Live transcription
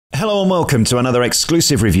Hello and welcome to another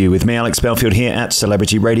exclusive review with me, Alex Belfield, here at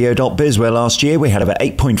celebrityradio.biz, where last year we had over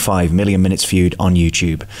 8.5 million minutes viewed on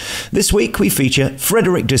YouTube. This week we feature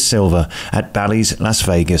Frederic Da Silva at Bally's Las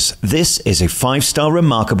Vegas. This is a 5-star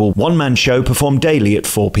remarkable one-man show performed daily at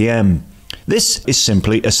 4 p.m. This is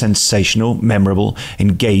simply a sensational, memorable,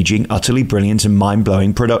 engaging, utterly brilliant and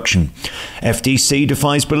mind-blowing production. FDC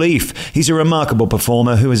defies belief. He's a remarkable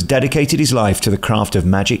performer who has dedicated his life to the craft of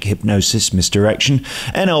magic, hypnosis, misdirection,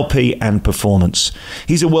 NLP and performance.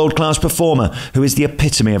 He's a world-class performer who is the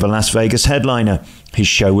epitome of a Las Vegas headliner. His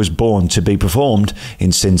show was born to be performed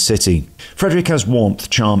in Sin City. Frederic has warmth,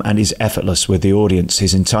 charm, and is effortless with the audience.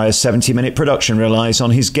 His entire 70-minute production relies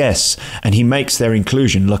on his guests, and he makes their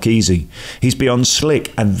inclusion look easy. He's beyond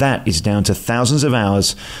slick, and that is down to thousands of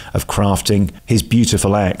hours of crafting his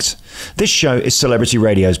beautiful act. This show is Celebrity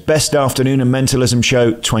Radio's Best Afternoon and Mentalism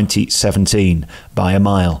Show 2017, by a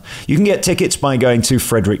mile. You can get tickets by going to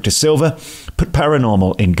Frederic Da Silva, put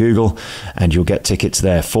Paranormal in Google, and you'll get tickets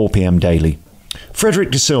there 4 p.m. daily.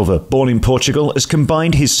 Frederic Da Silva, born in Portugal, has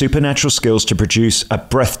combined his supernatural skills to produce a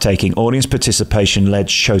breathtaking audience participation-led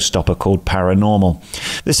showstopper called Paranormal.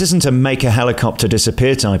 This isn't a make a helicopter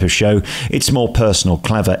disappear type of show, it's more personal,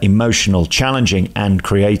 clever, emotional, challenging and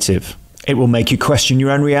creative. It will make you question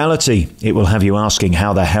your own reality. It will have you asking,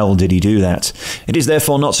 how the hell did he do that? It is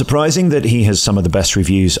therefore not surprising that he has some of the best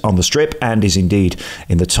reviews on the Strip and is indeed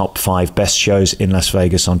in the top 5 best shows in Las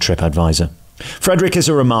Vegas on TripAdvisor. Frederic is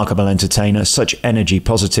a remarkable entertainer, such energy,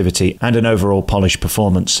 positivity, and an overall polished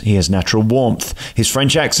performance. He has natural warmth. His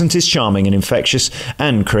French accent is charming and infectious,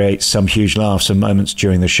 and creates some huge laughs and moments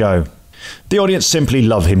during the show. The audience simply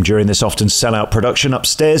love him during this often sell-out production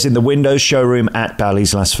upstairs in the Windows showroom at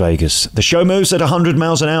Bally's Las Vegas. The show moves at 100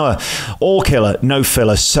 miles an hour. All killer, no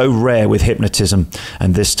filler, so rare with hypnotism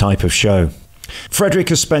and this type of show. Frederic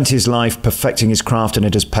has spent his life perfecting his craft and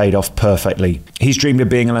it has paid off perfectly. He's dreamed of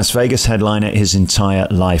being a Las Vegas headliner his entire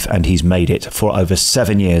life and he's made it for over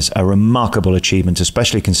 7 years, a remarkable achievement,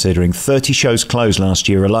 especially considering 30 shows closed last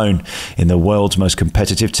year alone in the world's most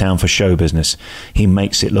competitive town for show business. He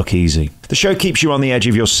makes it look easy. The show keeps you on the edge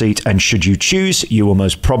of your seat and should you choose, you will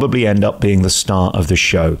most probably end up being the star of the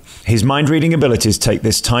show. His mind-reading abilities take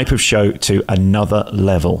this type of show to another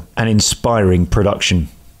level, an inspiring production.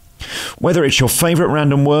 Whether it's your favorite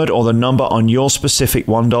random word or the number on your specific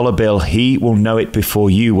 $1 bill, he will know it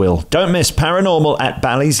before you will. Don't miss Paranormal at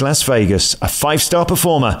Bally's Las Vegas, a 5-star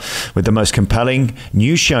performer with the most compelling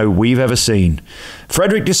new show we've ever seen.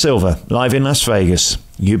 Frederic Da Silva, live in Las Vegas.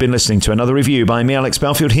 You've been listening to another review by me, Alex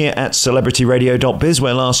Belfield, here at celebrityradio.biz,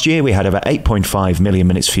 where last year we had over 8.5 million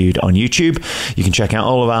minutes viewed on YouTube. You can check out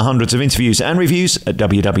all of our hundreds of interviews and reviews at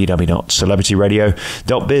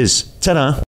www.celebrityradio.biz. Ta-da!